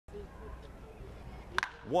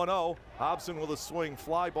1-0. Hobson with a swing,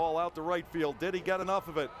 fly ball out to right field. Did he get enough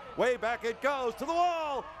of it? Way back it goes to the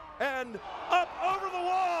wall, and up over the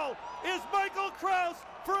wall is Michael Crouse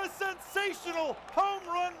for a sensational home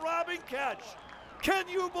run robbing catch. Can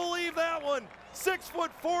you believe that one?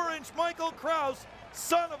 6'4" Michael Crouse,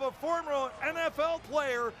 son of a former NFL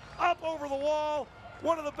player, up over the wall.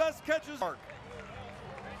 One of the best catches.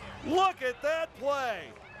 Look at that play.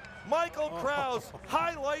 Michael Crouse,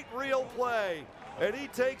 highlight reel play. And he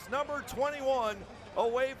takes number 21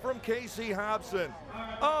 away from KC Hobson.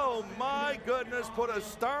 Oh my goodness, put a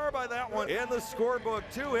star by that one in the scorebook.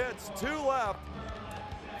 2 hits, 2 left.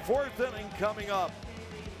 4th inning coming up.